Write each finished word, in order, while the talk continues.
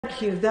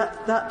Thank you.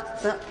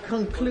 That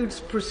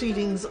concludes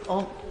proceedings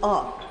on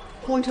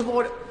point of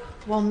order.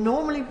 Well,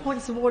 normally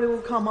points of order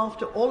will come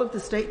after all of the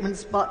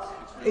statements, but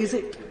if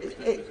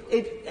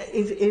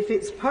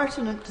it's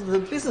pertinent to the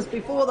business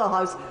before the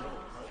House,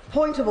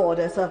 point of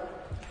order, sir.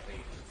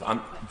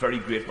 I'm very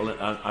grateful,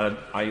 and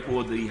I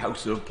owe the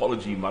House an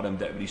apology, Madam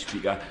Deputy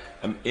Speaker.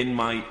 In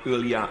my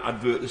earlier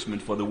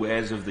advertisement for the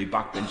wares of the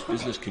Backbench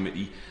Business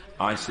Committee,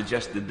 I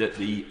suggested that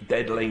the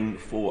deadline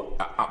for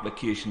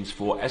applications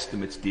for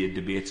estimates day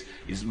debates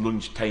is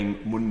lunchtime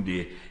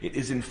Monday. It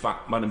is, in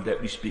fact, Madam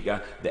Deputy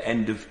Speaker, the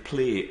end of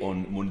play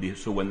on Monday,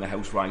 so when the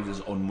House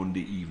rises on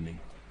Monday evening.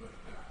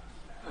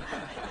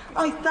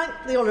 I thank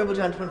the honourable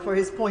gentleman for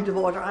his point of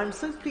order. I'm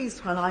so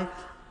pleased when I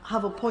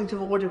have a point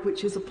of order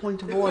which is a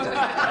point of order.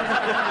 That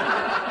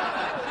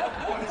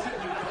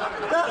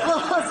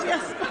was,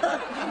 yes.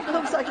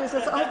 Home Secretary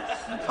says,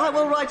 I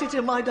will write it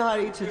in my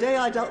diary. Today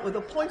I dealt with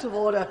a point of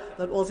order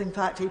that was in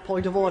fact a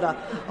point of order.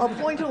 A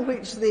point on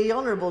which the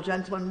honourable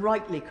gentleman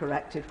rightly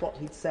corrected what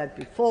he'd said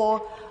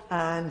before,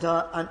 and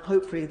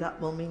hopefully that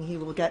will mean he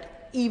will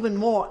get even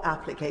more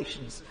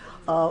applications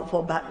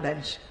for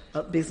backbench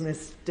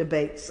business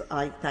debates.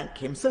 I thank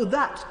him. So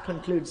that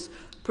concludes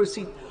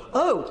proceedings.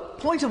 Oh,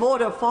 point of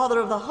order, Father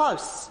of the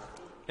House.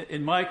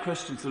 In my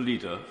question to the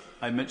Leader,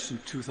 I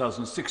mentioned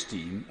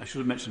 2016. I should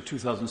have mentioned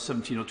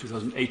 2017 or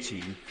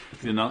 2018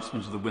 for the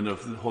announcement of the winner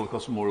of the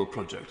Holocaust Memorial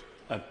Project.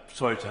 I'm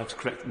sorry to have to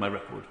correct my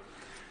record.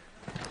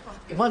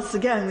 Once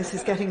again, this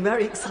is getting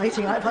very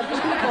exciting. I've had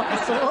 2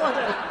 points of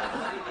order.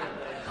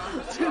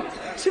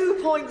 Two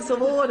points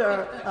of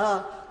order,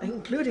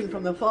 including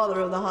from the Father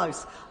of the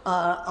House.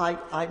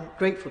 I'm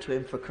grateful to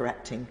him for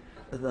correcting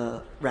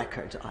the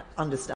record. I understand.